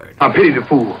Zombie Lord. I pity the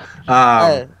fool.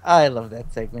 I love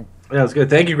that segment. Yeah, it's good.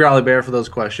 Thank you, Growly Bear, for those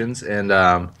questions. And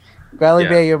Growly Yeah.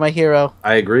 Bear, you're my hero.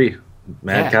 I agree.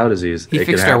 Mad Yeah. cow disease. He It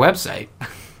fixed can our happen. website.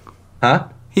 Huh?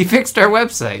 He fixed our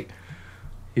website.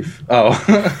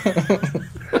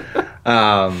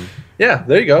 Yeah,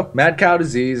 there you go. Mad cow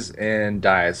disease and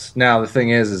diets. Now the thing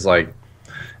is like,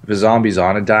 if a zombie's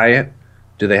on a diet,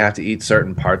 do they have to eat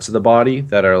certain parts of the body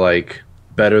that are like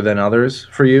better than others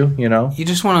for you? You know, You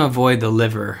just want to avoid the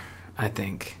liver, I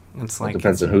think. It's like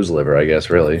depends on whose liver, I guess.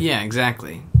 Really. yeah,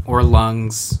 exactly. Or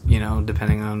lungs,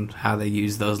 depending on how they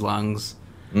use those lungs.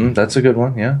 That's a good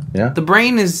one. Yeah, yeah. The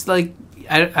brain is like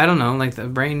I don't know, like the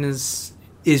brain is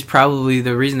probably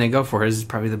the reason they go for it is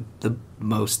probably the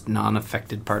most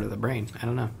non-affected part of the brain. I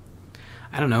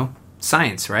don't know.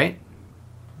 Science, right?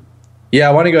 Yeah,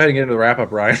 I want to go ahead and get into the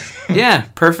wrap-up, Ryan. Yeah,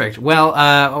 perfect. Well,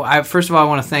 first of all, I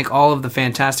want to thank all of the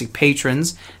fantastic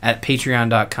patrons at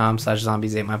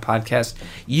patreon.com/zombies8mypodcast.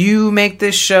 You make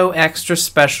this show extra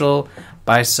special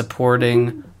by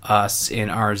supporting us in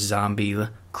our zombie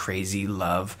crazy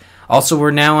love. Also,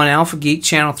 we're now on Alpha Geek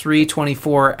Channel 3,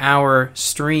 24-hour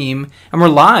stream, and we're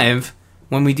live.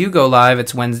 When we do go live,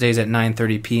 it's Wednesdays at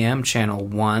 9:30 p.m., Channel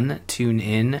 1. Tune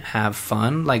in, have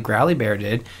fun, like Growly Bear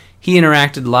did. He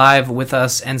interacted live with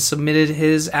us and submitted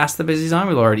his Ask the Busy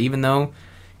Zombie Lord, even though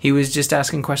he was just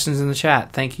asking questions in the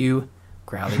chat. Thank you,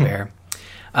 Growly Bear.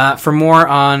 For more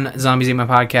on Zombies Ate My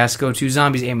Podcast, go to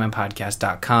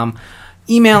zombiesatemypodcast.com.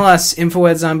 Email us,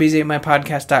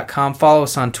 info@zombiesatemypodcast.com. Follow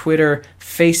us on Twitter,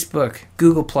 Facebook,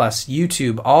 Google+,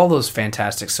 YouTube, all those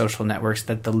fantastic social networks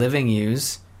that the living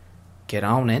use. Get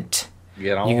on it.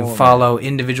 You can follow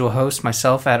individual hosts,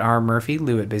 myself at R. Murphy,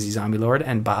 Lou at Busy Zombie Lord,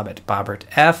 and Bob at Bobbert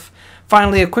F.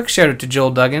 Finally, a quick shout out to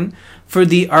Joel Duggan for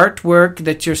the artwork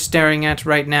that you're staring at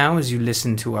right now as you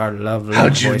listen to our lovely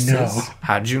voices.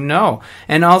 How'd you know?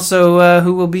 And also,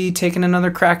 who will be taking another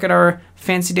crack at our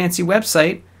fancy dancy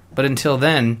website. But until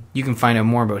then, you can find out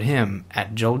more about him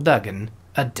at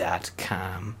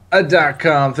joelduggan.com.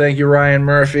 .com. Thank you, Ryan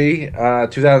Murphy.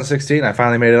 2016, I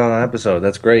finally made it on an episode.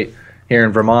 That's great. Here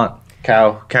in Vermont.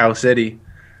 Cow City.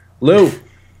 Lou,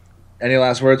 any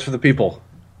last words for the people?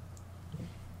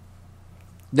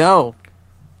 No.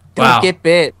 Don't get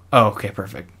bit. Oh, okay,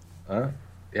 perfect. Yeah,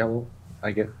 well,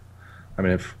 all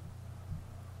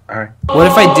right. What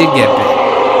if I did get bit?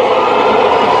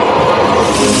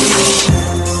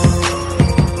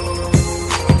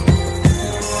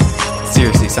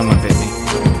 Seriously, someone bit me.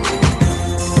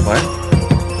 What?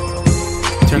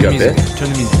 Turn the music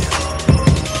down.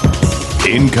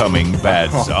 Incoming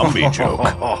bad zombie joke.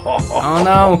 Oh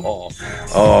no.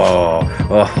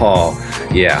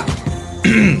 Yeah.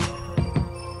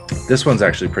 This one's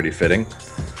actually pretty fitting.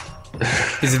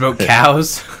 Is it about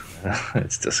cows?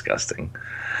 It's disgusting.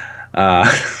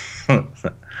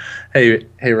 Hey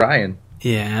Ryan.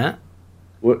 Yeah.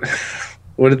 What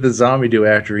did the zombie do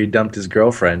after he dumped his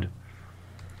girlfriend?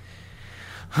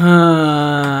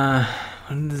 What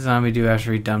did the zombie do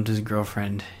after he dumped his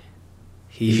girlfriend?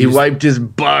 He wiped his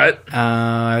butt.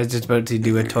 I was just about to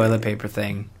do a toilet paper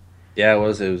thing. Yeah, it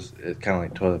was kind of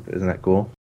like toilet. Isn't that cool?